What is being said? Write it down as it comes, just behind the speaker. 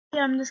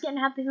Yeah, I'm just getting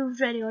Happy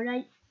Wheels ready,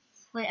 alright?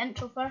 Wait,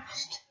 intro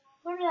first.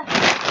 Where the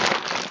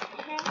heck?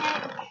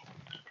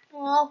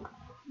 Oh,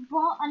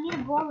 ball, I need a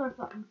ball or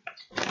something.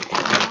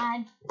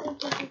 I don't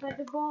think I've got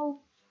the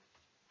ball.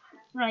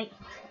 Right,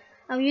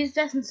 I'll use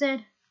this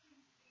instead.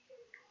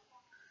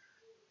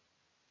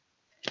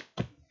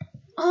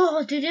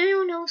 Oh, did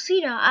anyone else see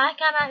that? I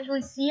can't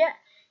actually see it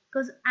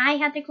because I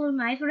had to close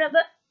my eyes for it,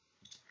 but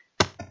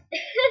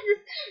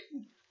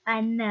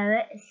I know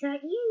it. It's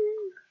like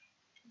you.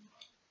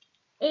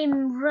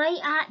 Aim right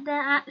at the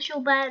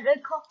actual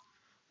barricade.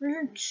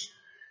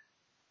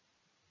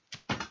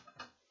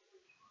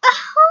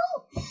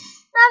 Oh,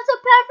 that's a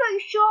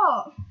perfect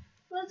shot.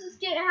 Let's just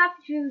get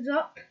Happy Wheels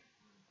up.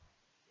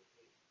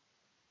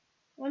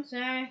 1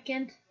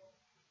 second.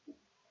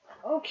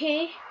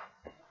 Okay.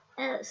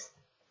 It's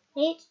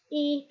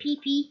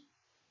HAPP.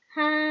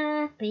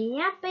 Happy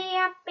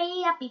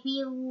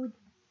Wheels.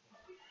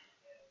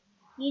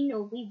 You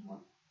know we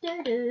want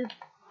to do.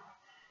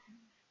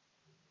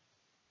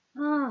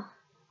 Oh.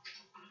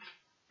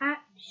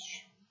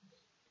 Ouch.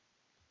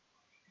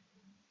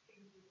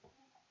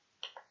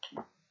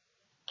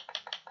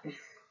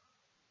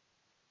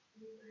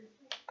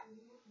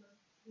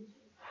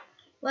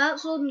 Well,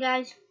 it's loading,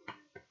 guys.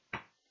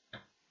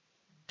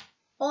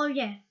 Oh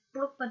yeah,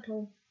 broke my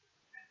toe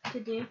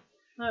today.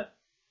 Well,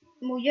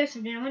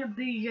 yesterday I'm gonna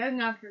be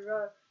young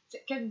after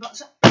 6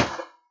 bucks.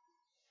 I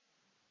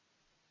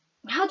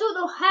don't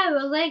know how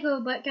a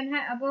Lego but can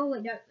hit a ball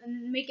like that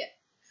and make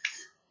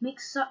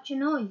such a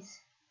noise.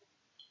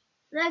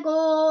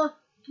 Lego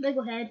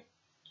head.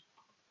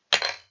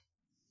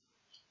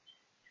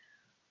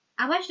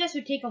 I wish this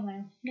would take a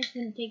while. This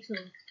didn't take so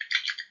long.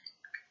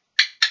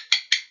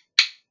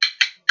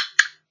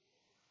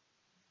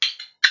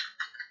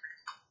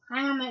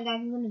 Hang on a minute, guys.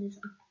 I'm gonna do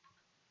something.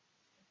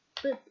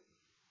 Boop.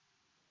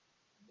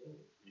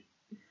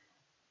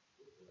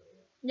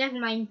 Never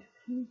mind.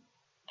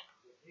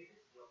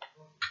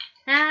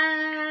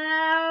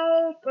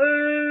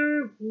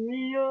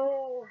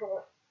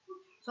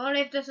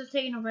 Sorry if this is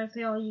taking over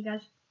for all you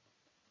guys.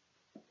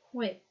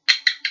 Wait.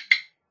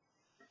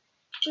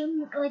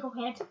 Lego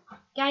head.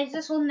 Guys,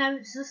 this one now,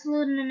 it's just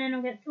loading and then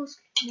I'll get full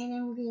screen and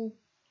then we'll be.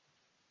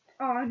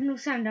 Oh, no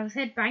sound. I was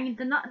head banging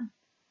to nothing.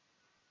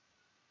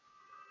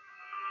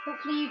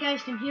 Hopefully you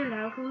guys can hear that.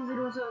 I'll close the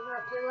door so it's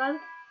not too loud.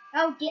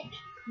 I'll get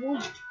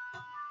closed.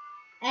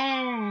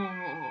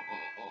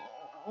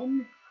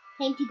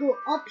 Time to go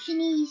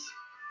options.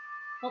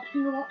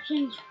 Optional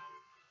options.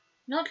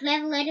 Not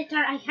level editor.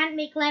 I can't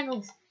make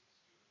levels.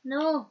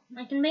 No,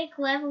 I can make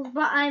levels,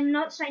 but I'm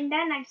not signed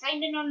in. I'm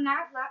signed in on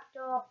that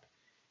laptop.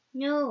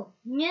 No.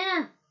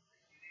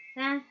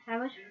 I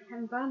wish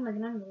I'm glad my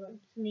grandma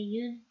lets me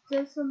use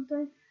this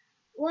something.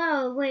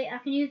 Wow, wait, I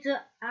can use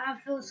the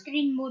full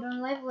screen mode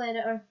on level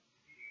editor.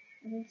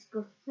 Let's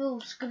go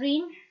full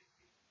screen.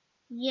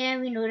 Yeah,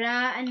 we know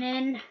that. And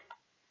then,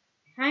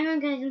 hang on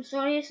guys, I'm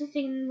sorry this is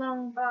taking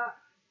long, but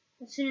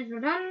as soon as we're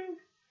done,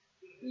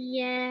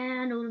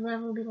 yeah, I know the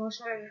level will be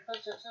lost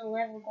because it's a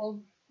level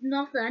called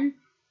nothing.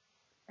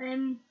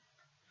 I'm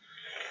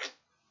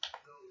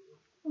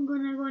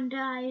gonna go into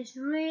highest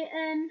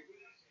rating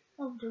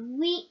of the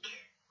week.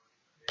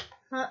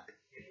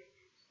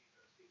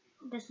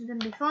 This is gonna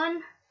be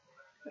fun.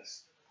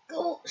 Let's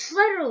go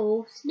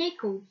Slither,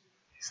 Snakeles,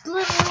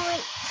 Slither.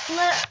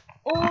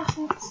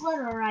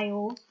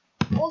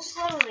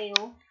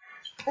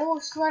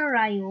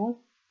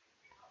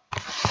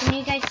 Can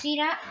you guys see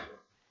that?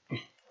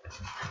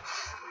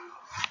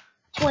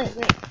 Wait.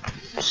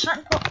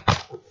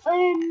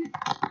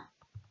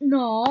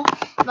 No,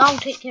 I'll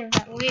take care of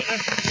that later.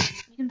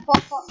 You can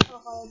pop up the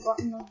whole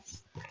button.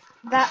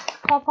 That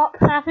pop-up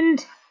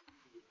happened,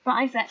 but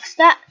I fixed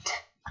that.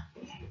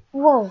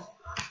 Whoa,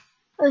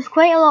 there's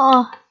quite a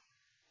lot of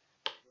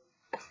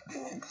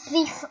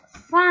Thief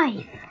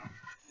 5.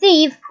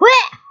 Thief,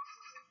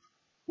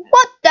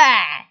 what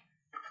the?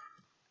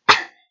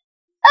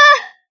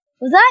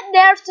 Was that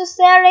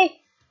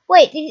necessary?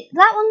 Wait,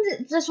 that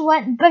one just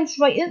went and bounced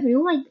right at me.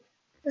 Oh my,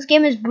 this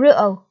game is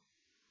brutal.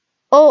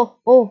 Oh.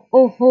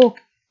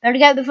 Better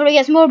get it before it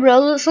gets more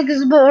brutal. Looks like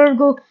it's about to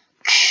go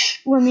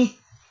with me.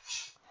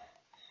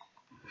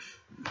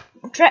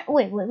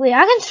 Wait,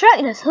 I can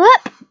track this.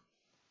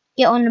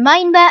 Get on the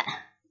mine bit.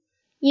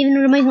 Even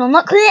though the mine will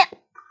not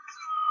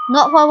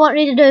what I want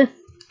you to do.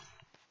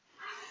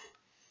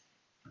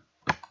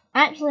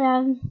 Actually,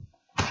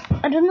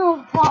 I don't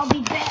know what'll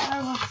be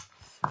better.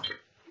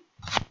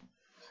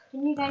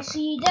 Can you guys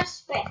see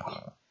this bit?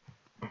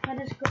 If I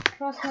just go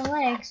across my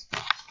legs.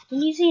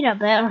 Can you see that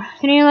better?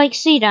 Can you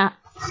see that?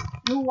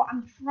 No,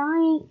 I'm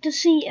trying to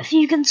see if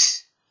you can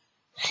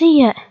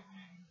see it.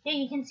 Yeah,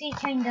 you can see it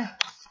kinda.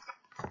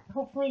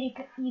 Hopefully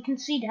you can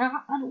see that.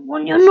 I don't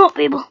want you not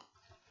be able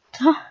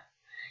to.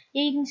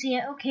 Yeah, you can see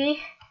it. Okay.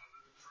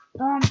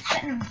 I'm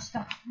sitting and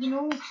stuff.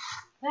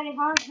 Very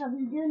hard to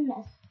be doing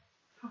this.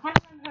 I can't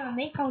remember how to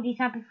make all these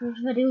Happy Wheels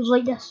videos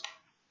like this.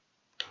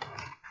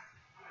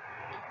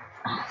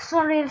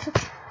 Sorry,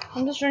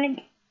 I'm just trying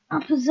to get a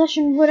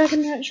position where I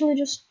can actually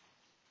just.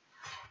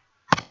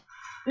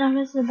 No,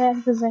 this is the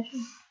best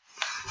position.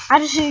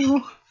 As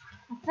usual,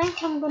 I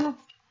think I'm gonna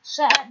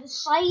sit at the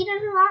side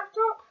of the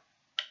laptop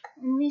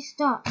and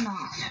restart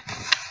now.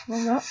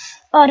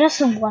 Oh, this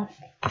will work.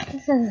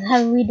 This is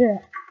how we do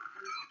it.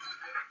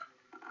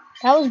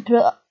 That was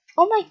brutal.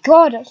 Oh my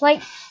god, it's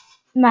like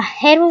my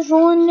head was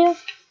rolling there,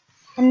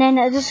 and then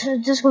it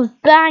just goes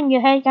bang,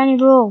 your head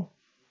can't roll.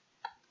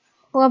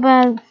 What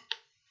about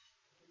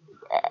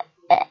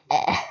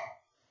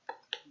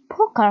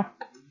poker?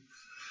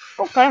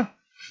 Poker?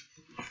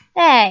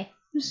 Hey,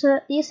 you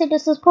said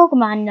this is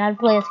Pokemon that I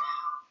play it.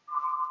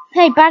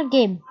 Hey, bad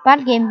game,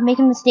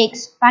 making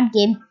mistakes, bad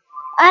game.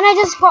 And I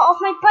just got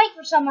off my bike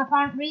for some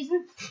apparent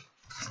reason.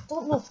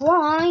 Don't know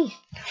why,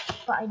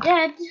 but I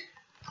did.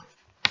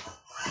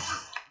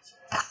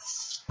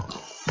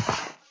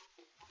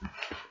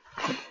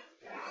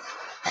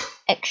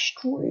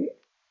 Extreme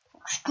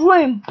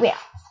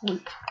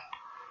backflip.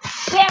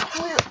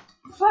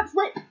 Front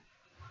flip,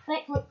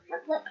 back flip,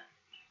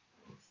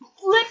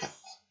 flips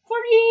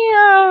for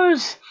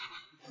years.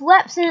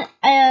 Flips in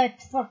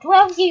for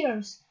 12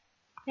 years.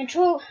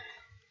 Control.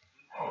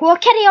 Oh,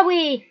 kitty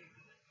away.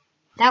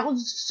 That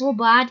was so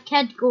bad.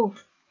 Kid, go.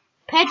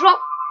 Pedro,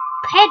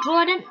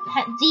 I didn't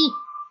hit Z.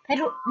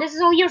 Pedro, this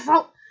is all your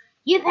fault.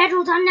 You,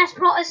 Pedro, done this,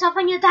 brought us up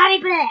on your daddy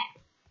breath.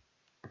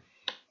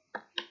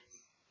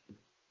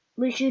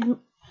 We should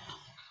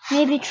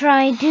maybe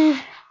try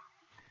Dude,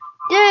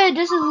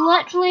 this is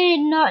literally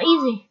not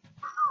easy.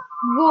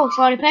 Whoa,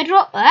 sorry,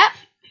 Pedro.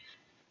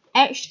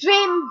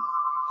 Extreme.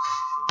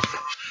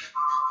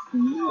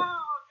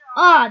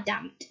 Oh,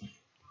 damn it.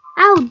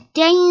 Oh,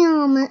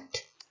 damn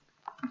it.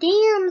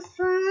 Damn,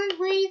 son,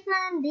 where do you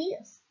find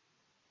this?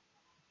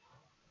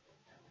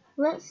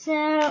 Let's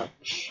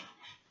search.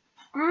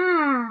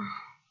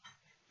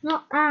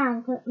 Not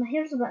but my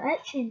hair's a bit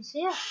itchy and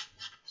see it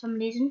for some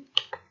reason.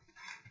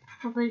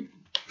 Probably.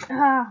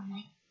 Oh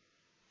my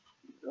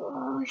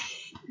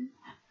gosh.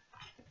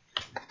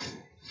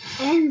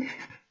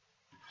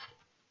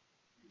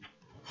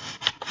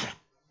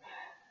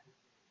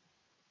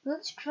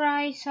 Let's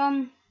try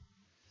some.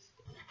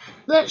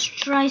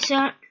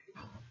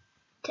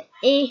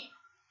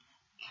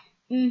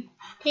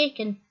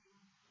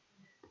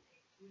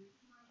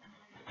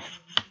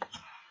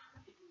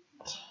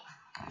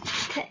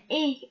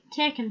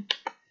 Taken.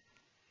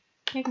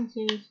 Taken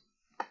series.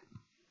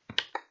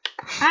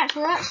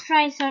 Actually, let's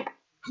try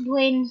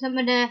playing some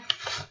of the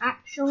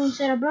actual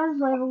Cerebros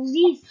levels.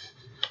 These.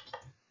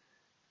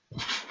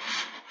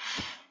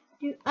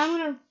 I'm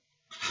gonna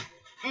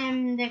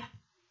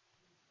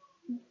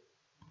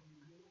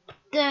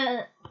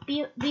the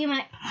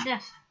BMX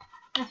this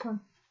one.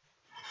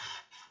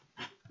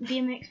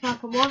 BMX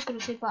Park I was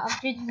gonna say, but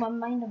I've changed my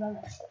mind about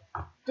it.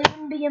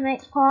 Doing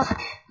BMX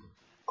Park.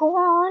 Go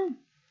on.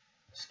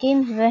 This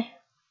game's very.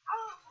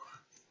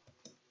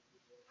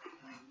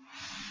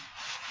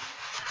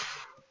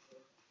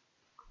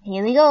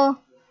 Here we go.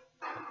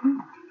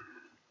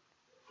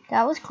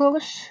 That was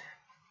close.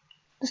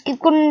 Let's keep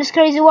going in this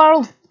crazy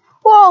world.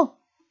 Whoa!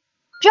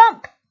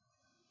 Jump!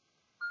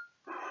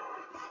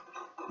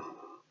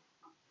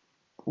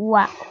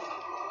 Wow.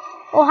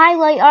 Oh, hi,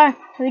 Lighter.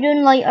 How you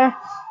doing, Lighter?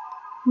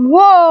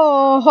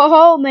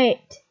 Whoa,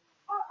 mate.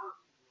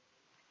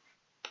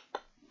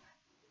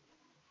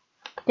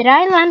 Did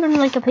I land on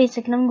like a piece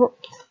of can go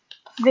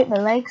break my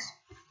legs?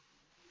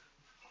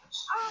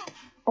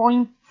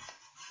 Boing.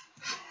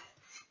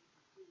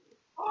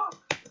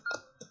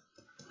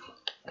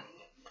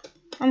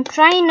 I'm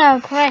trying to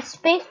press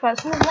space, but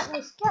it's not letting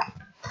me skip.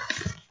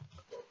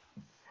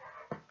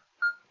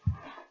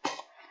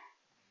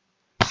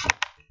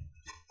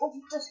 Oh,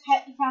 just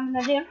hit the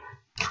camera there.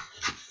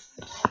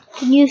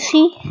 Can you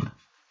see?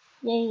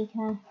 Yeah, you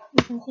can.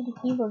 You can see the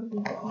keyboard a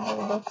bit.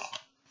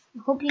 I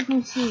hope you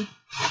can see.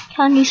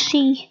 Can you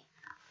see?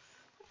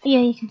 Yeah,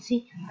 you can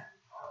see.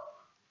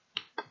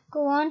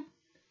 Go on.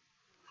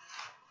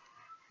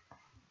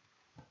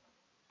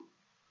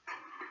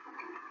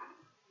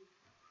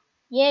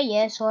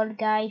 Yeah, sword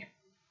guy.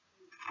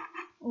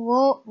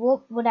 Whoa,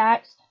 what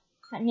axe?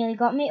 That nearly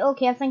got me.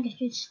 Okay, I think I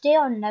should stay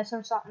on this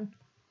or something.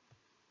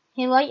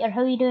 Hey, Lighter,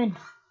 how you doing?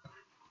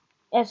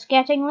 It's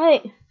getting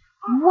late.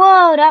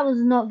 Whoa, that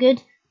was not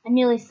good. I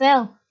nearly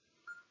fell.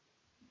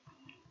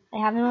 I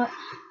have no.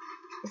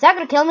 Is that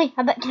gonna kill me?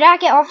 Should I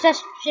get off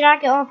this?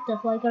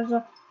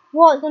 Lighter?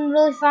 Whoa, it's going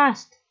really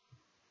fast.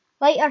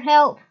 Lighter,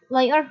 help.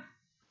 Lighter.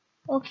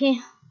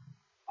 Okay.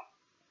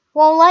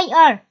 Whoa,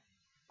 Lighter,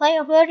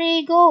 where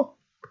did you go?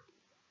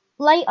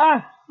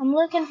 Lighter, I'm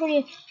looking for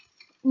you.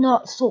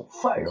 Not so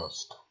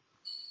fast.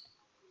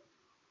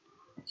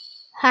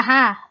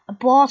 Haha, a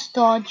boss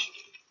dodge.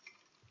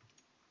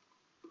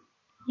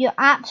 You're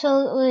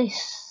absolutely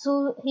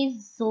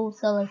he's so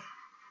silly.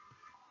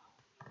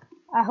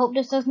 I hope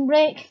this doesn't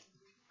break.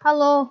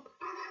 Hello.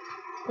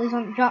 Please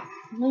don't jump.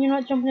 No, you're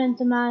not jumping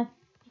into my.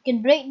 You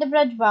can break the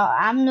bridge, but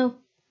I'm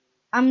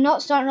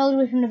not starting all the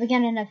way from the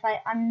beginning.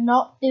 I'm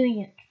not doing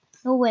it.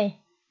 No way.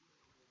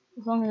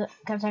 As long as,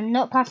 because I'm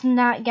not passing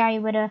that guy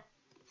with a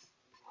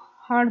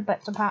hard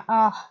bits apart.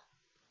 Oh.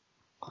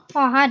 Oh,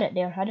 I had it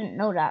there. I didn't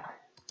know that.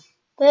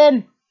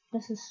 Boom.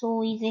 This is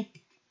so easy.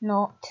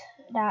 Not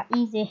that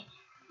easy.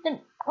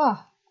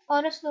 Oh,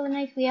 this is a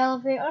nice wee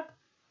elevator.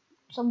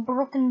 Some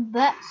broken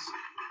bits.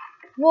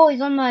 Whoa,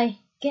 he's on my...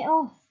 Get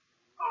off.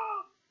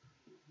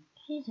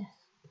 Jesus.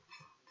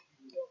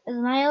 Is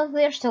my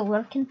elevator still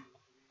working?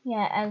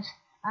 Yeah, it is.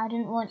 I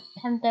didn't want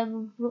him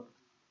to...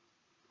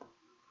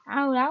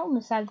 Ow, that will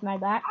massage my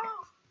back.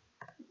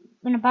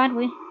 In a bad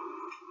way.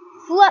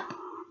 Flip!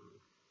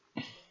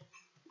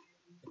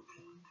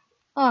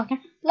 Oh, okay.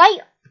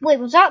 Light! Wait,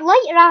 was that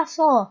lighter I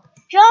saw?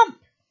 Jump!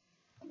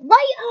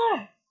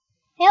 Lighter!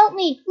 Help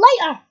me!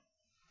 Lighter!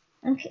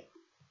 Okay.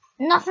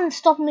 Nothing's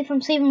stopping me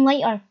from saving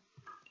lighter.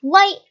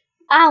 Light!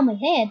 Ow, my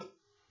head.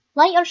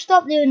 Lighter,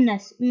 stop doing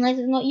this. Unless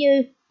it's not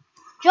you.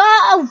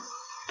 Oh,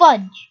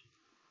 fudge!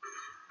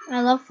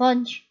 I love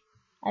fudge.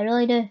 I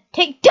really do.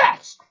 Take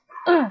this!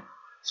 Ugh.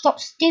 Stop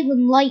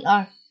stealing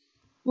lighter.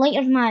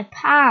 Lighter's my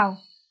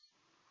pal.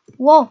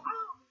 Whoa.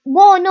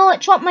 Whoa, no,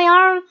 it chopped my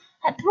arm.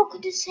 It broke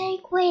the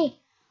Segway.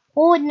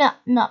 Oh,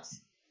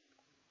 nuts.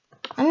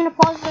 I'm going to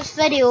pause this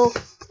video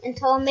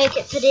until I make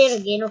it to there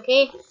again,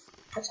 okay?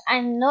 Because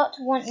I'm not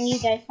wanting you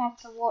guys to have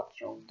to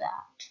watch all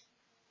that.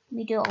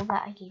 Me do all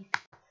that again.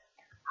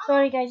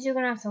 Sorry guys, you're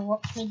going to have to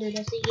watch me do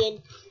this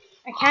again.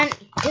 I can't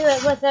do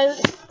it without...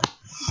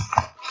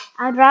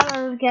 I'd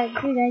rather get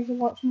you guys to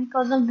watch me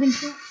because I've been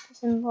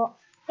practicing. But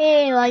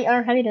hey,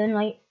 Lighter, how you doing,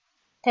 Light?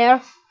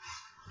 There.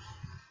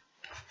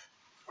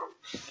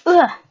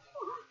 Ugh.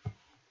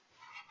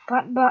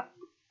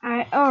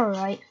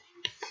 Alright.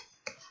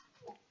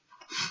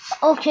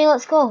 Okay,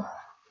 let's go.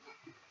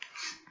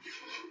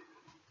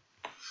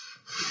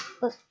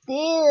 Let's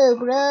go,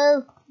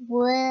 bro.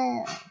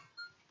 Wow.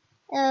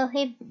 Oh,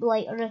 hey,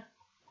 Lighter.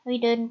 How you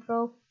doing,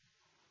 bro?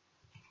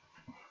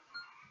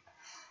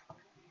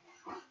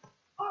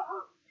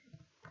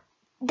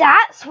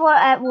 That's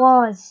what it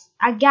was.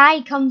 A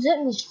guy comes out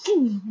and goes,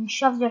 and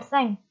shoves your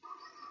thing.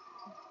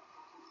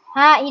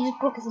 Ha, he just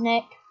broke his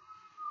neck.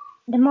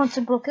 The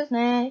monster broke his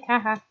neck.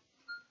 Haha.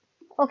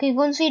 Okay,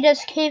 go and see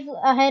this cave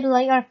ahead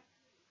later.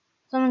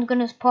 Someone's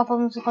gonna pop up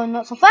and say,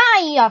 not so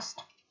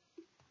fast.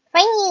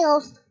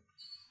 Fast.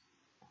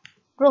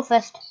 Bro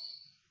fist.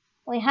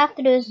 What you have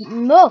to do is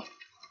move.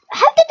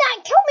 How did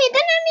that kill me? It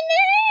didn't have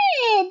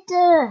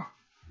me head.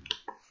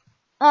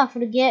 Oh,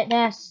 forget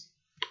this.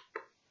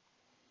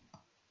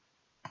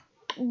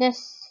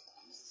 This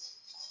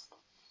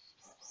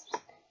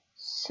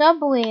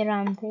subway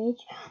rampage.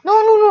 No,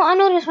 I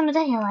know this one. I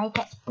didn't like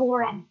it. It's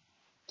boring.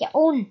 Get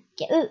on.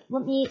 Get out.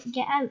 Let me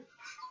get out.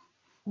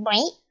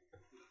 Right.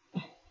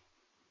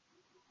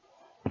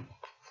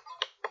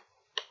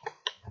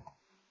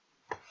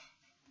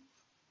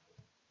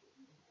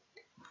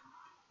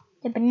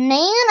 The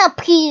banana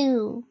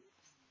peel.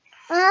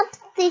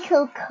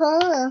 Obstacle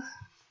course.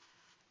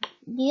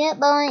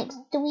 Jetboy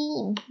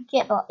Extreme.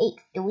 Jetboy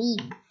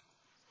Extreme.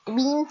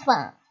 Extreme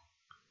fun.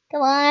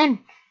 Come on.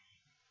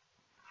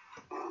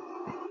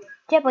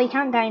 Jetboy, you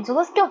can't die, so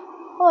let's go.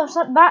 Oh, there's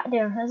that back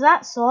there. Is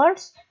that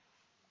swords?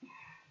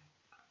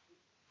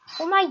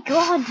 Oh my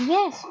god,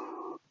 yes.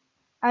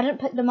 I didn't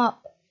pick them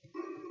up.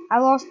 I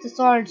lost the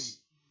swords.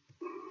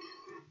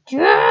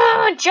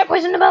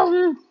 Jetboy's in the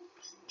building.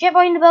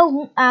 Jetboy in the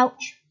building.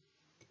 Ouch.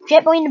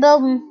 Jetboy in the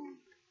building.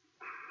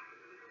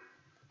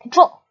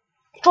 Control.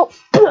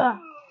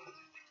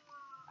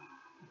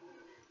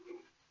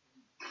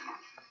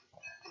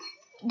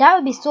 That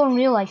would be so in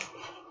real life.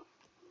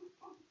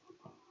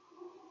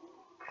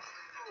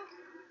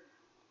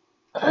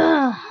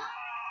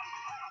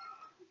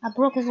 I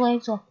broke his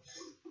legs off.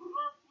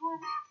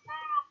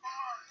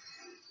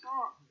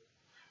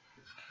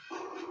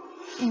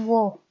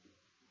 Whoa.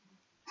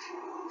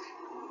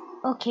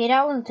 Okay,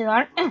 that wasn't too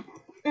hard.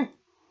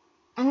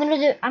 I'm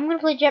gonna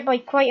play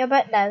Jetboy quite a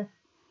bit now.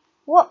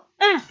 What?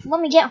 Let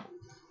me get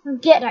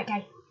that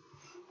guy.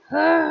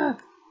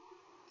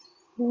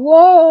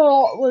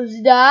 What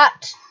was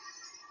that?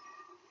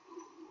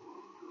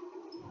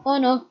 Oh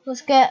no,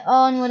 let's get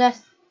on with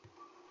this.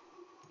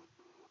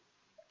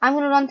 I'm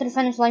gonna run to the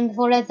finish line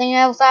before anything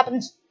else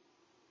happens.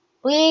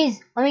 Please,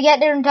 let me get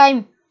there in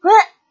time.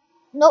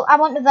 No, I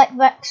want the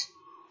Vicks.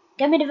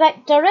 Give me the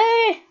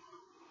victory.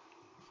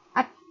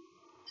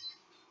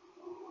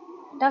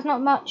 That's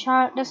not much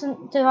hard. That's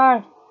not too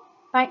hard.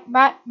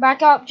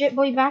 Back up,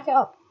 Jetboy, back it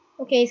up.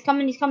 Okay, he's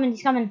coming.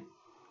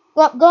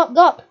 Go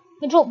up.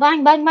 Control,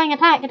 bang,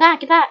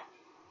 attack.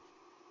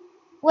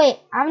 Wait,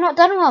 I'm not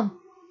done with him.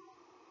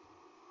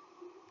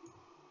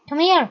 Come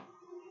here.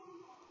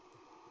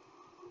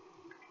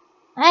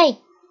 Hey.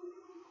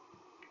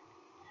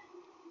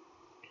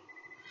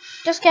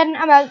 Just kidding,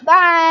 I'm out.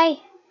 Bye.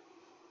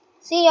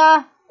 See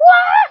ya.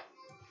 What?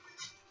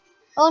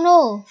 Oh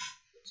no.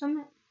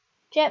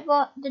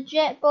 The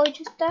Jetboy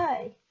just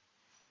died.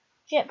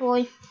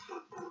 Jetboy.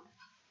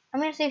 I'm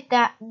gonna see if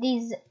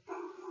these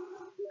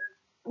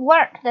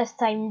work this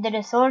time. Did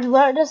the swords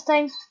work this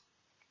time?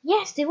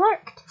 Yes, they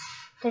worked.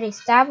 Did he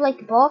stab like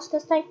the boss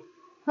this time?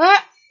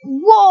 Huh?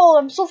 Whoa,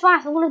 I'm so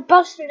fast. I'm gonna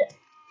bust through it.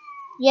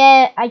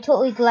 Yeah, I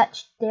totally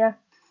glitched there.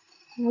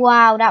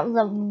 Wow, that was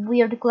a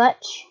weird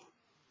glitch.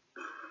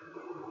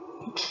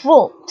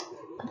 Control.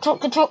 Control,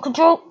 control,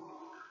 control.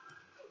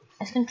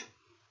 Let's control.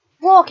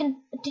 Whoa,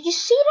 did you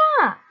see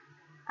that?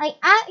 I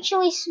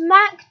actually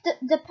smacked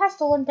the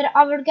pistol into the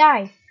other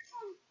guy.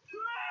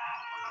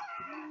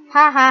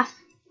 Haha.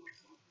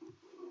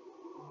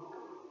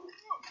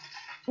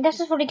 This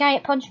is for the guy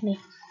that punched me.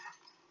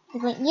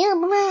 He's like, you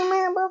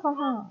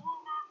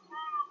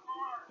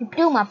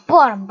blew my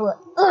bottom, but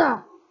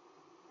ugh.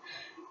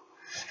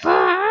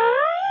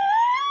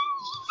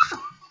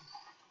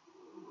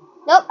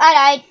 Nope, I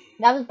died.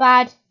 That was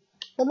bad.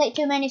 Don't make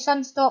too many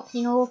sunstops,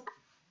 you know.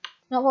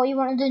 Not what you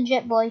want to do in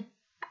Jet Boy.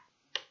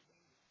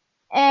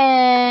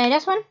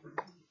 This one?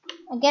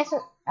 I guess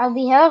I'll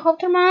be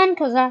Helicopter Man,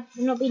 because I've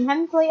not been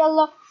him quite a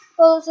lot.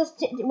 Oh, let's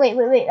just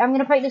wait. I'm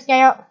gonna pick this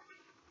guy up.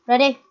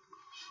 Ready?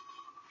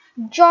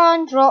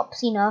 John Drop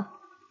Cena.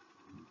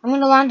 I'm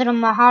gonna land it on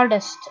my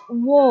hardest.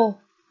 Whoa.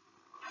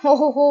 Ho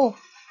ho ho.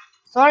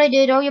 Sorry,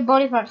 dude, all your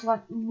body parts are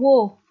like,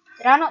 whoa.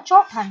 Did I not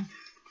chop him?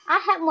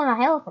 I hit him on a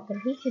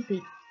helicopter. He should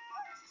be.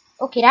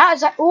 Okay, that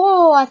is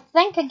oh, I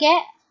think I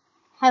get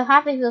how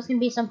Happy Wheels can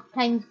be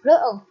sometimes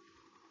brutal.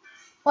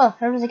 Oh,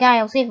 there was a guy.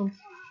 I'll save him.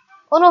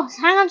 Oh no,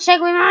 hang on,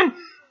 Segway Man.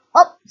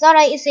 Oh, it's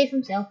alright. He saved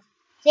himself.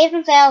 Saved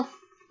himself.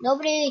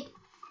 Nobody.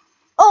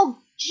 Oh,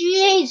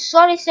 jeez.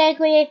 Sorry,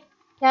 Segway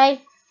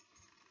guy.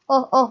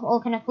 Oh,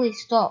 can I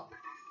please stop?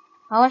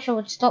 I wish I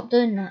would stop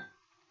doing that.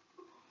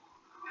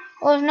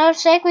 Oh, there's another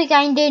Segway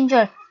guy in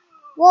danger.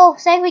 Whoa,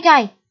 Segway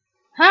guy.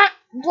 Huh?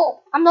 Whoa,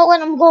 I'm not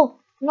letting him go.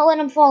 I'm not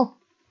letting him fall.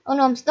 Oh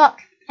no, I'm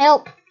stuck.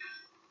 Help.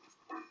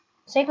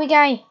 Segway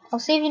guy, I'll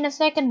save you in a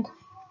second.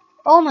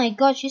 Oh my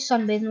god, she's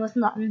sunbathing with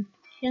nothing.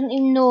 She doesn't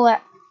even know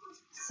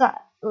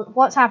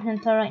what's happening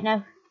to her right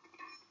now.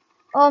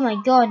 Oh my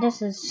god,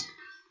 this is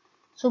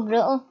so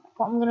brutal.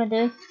 What I'm gonna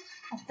do.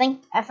 I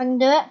think I can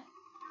do it.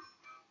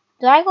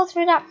 Did I go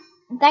through that?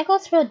 Did I go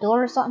through a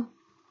door or something?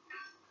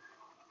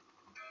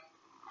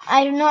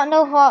 I do not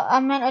know what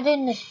I'm meant to do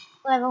in this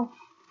level.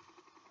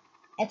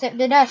 Except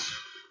do this.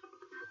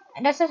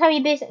 And this is how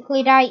you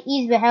basically die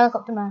easy with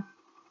Helicopter Man.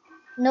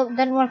 Nope,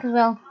 didn't work as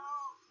well.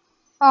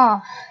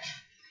 Oh.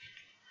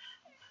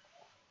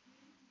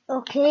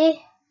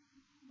 Okay.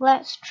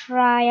 Let's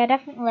try a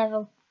different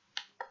level.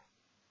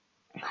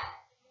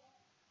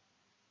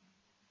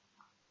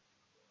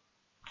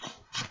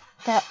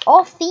 The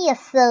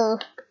officer.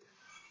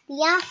 The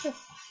officer.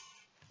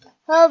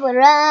 Oh,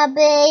 we're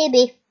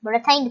baby. We're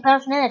a tiny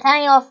person in a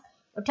tiny office.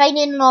 We're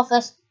tiny in an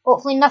office.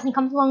 Hopefully nothing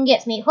comes along and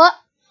gets me. What?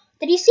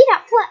 Did you see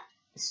that flip?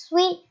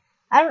 Sweet.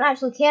 I don't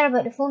actually care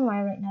about the phone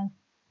wire right now.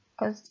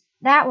 Because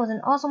that was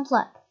an awesome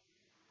flip.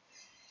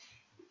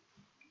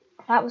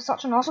 That was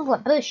such an awesome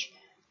flip. Bush.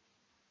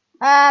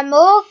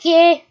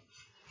 Okay.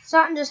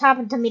 Something just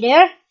happened to me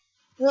there. It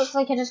looks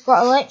like I just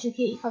got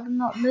electrocuted because I'm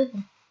not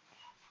moving.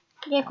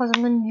 Yeah, because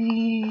I'm going to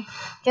be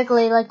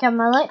jiggly like I'm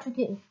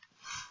electrocuted.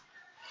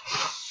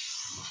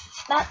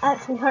 That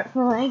actually hurts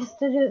my legs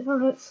to do it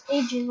for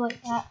ages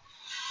like that.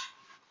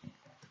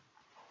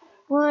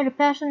 Word a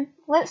person.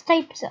 Let's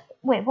type.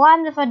 Wait, what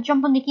happens if I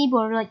jump on the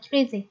keyboard like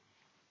crazy?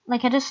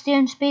 Like I just stay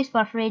on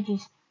spacebar for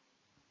ages.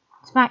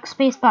 Smack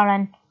spacebar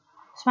in.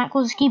 Smack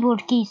those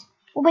keyboard keys.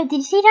 Oh wait, did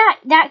you see that?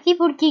 That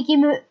keyboard key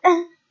came out.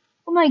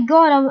 Oh my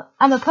god,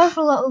 I'm a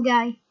powerful little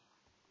guy.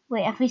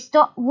 Wait, if we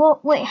stop. Whoa,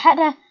 wait, hit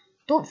the.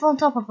 Don't fall on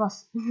top of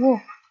us.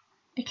 Whoa.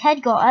 The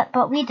kid got it,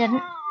 but we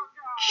didn't.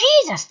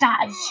 Jesus,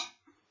 that is.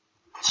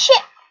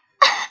 Shit.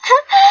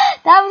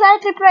 That was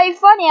actually pretty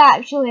funny,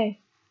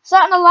 actually.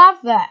 Starting to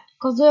laugh at.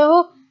 Because,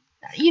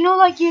 you know,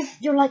 like,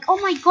 you're like, oh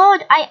my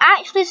god, I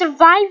actually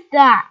survived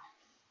that.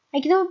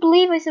 I can't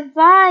believe I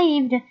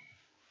survived.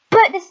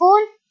 Put the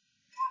phone.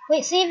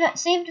 Wait, save it.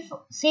 Save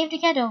the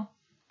kiddo.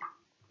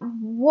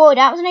 Whoa,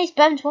 that was a nice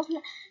bounce,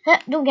 wasn't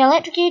it? Don't get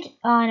electrocuted.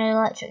 Oh, no,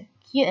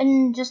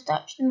 electrocuting just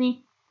touched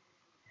me.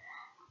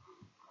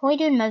 What are you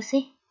doing,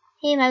 Mousy?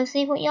 Hey,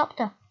 Mousy, what are you up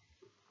to?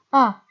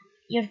 Oh,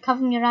 you're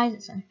covering your eyes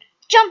at something.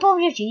 Jump over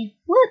your chain.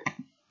 Whoop.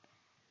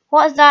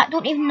 What is that?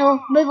 Don't even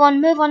know. Move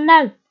on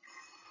now.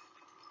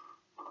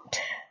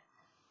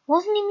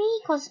 Wasn't it me?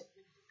 Because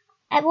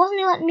it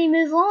wasn't letting me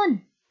move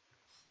on.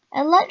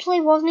 It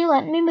literally wasn't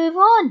letting me move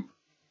on.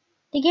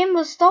 The game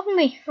was stopping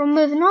me from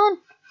moving on.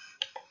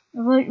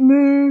 Like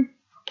me.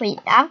 Wait,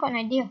 I've got an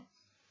idea.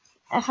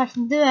 If I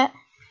can do it.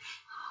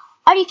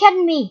 Are you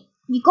kidding me?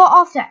 You got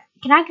off it.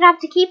 Can I grab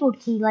the keyboard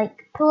key,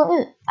 like, pull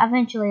it out?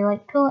 Eventually,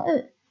 like, pull it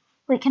out.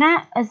 Wait, can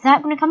I? Is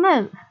that going to come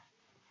out?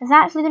 Is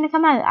that actually going to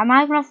come out? Am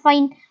I going to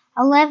find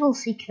a level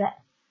secret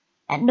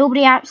that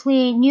nobody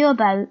actually knew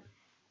about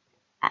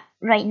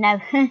right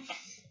now?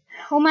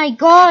 Oh my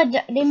god,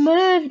 they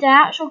moved the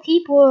actual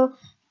keyboard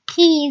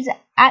keys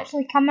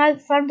actually come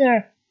out far.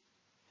 They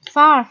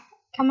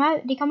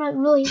come out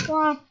really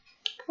far.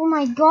 Oh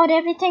my god,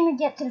 every time we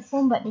get to the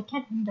phone but they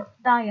can't end up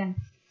dying.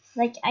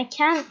 Like, I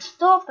can't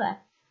stop it.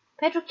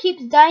 Pedro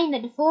keeps dying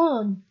at the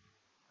phone.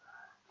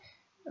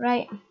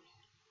 Right.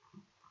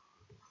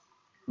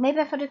 Maybe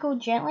if I just go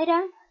gently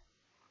down?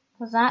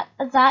 Is that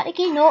the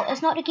key? No,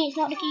 it's not the key, it's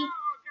not the key.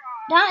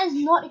 That is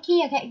not the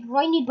key. I get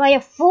grinded by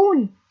a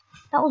phone.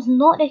 That was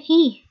not the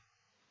key.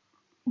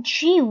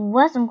 Gee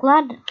whiz, I'm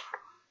glad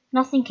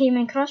nothing came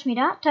and crushed me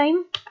that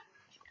time.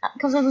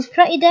 Because I was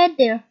pretty dead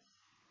there.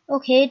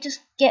 Okay,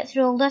 just get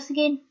through all this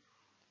again.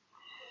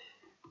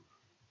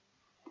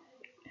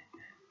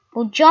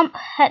 We'll jump,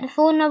 hit the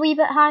phone a wee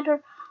bit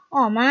harder.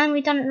 Oh man,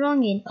 we done it wrong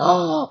again.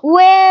 Oh,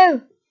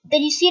 well,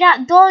 did you see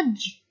that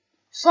dodge?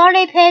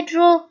 Sorry,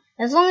 Pedro.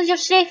 As long as you're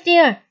safe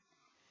there.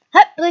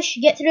 Hip push,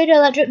 get through the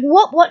electric.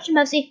 Whoop, watch him,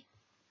 Missy.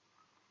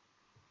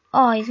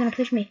 Oh, he's gonna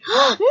push me.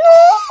 No!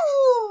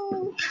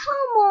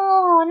 Come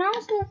on,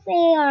 that's not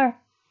fair.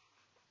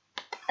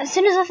 As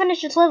soon as I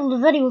finish this level, the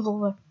video's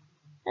over.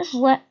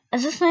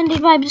 Is this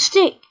ended by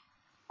mistake?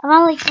 Am I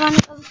like running?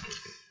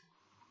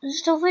 Is it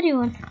still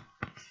videoing?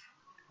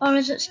 Or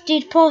is it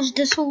stayed paused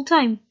this whole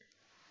time?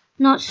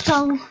 Not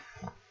still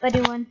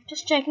videoing.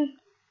 Just checking.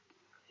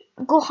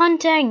 Go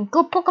hunting.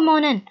 Go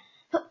Pokemon in.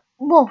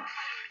 Whoa.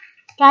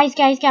 Guys.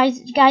 This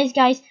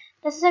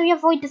is how you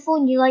avoid the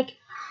phone. You like,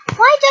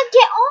 why did I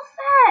get off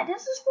it?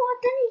 This is what I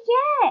didn't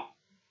get.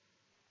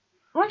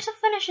 Once I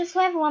finish this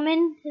level, I'm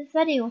in the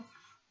video.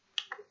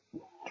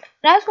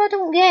 That's what I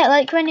don't get.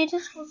 Like when it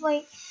just was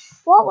like,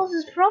 what was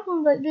his problem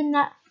about doing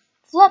that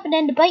flip and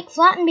then the bike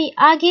flattened me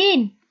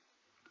again?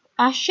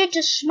 I should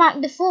just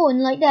smack the phone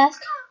like this.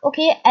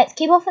 Okay, it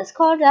came off its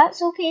cord.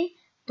 That's okay.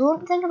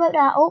 Don't think about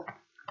that. Oh,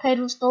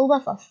 Pedro's still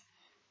with us.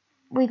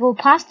 We go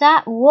past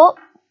that. Whoop.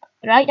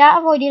 Right, that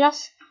avoided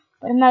us.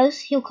 But the mouse,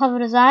 he'll cover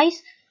his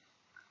eyes.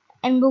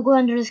 And we'll go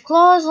under his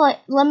claws like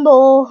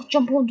Limbo.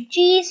 Jump on the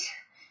cheese.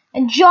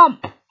 And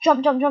jump.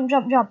 Jump.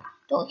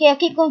 Okay,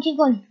 keep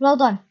going. Well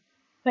done.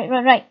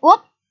 Right.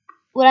 Whoop.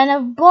 We're in a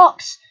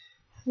box.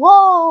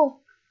 Whoa,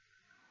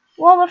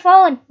 we're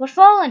falling.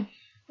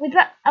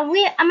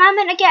 Am I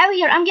meant to get out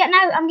here? I'm getting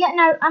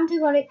out. I'm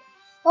too worried.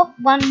 Oh,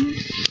 one.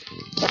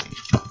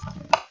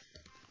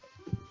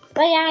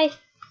 Bye, guys.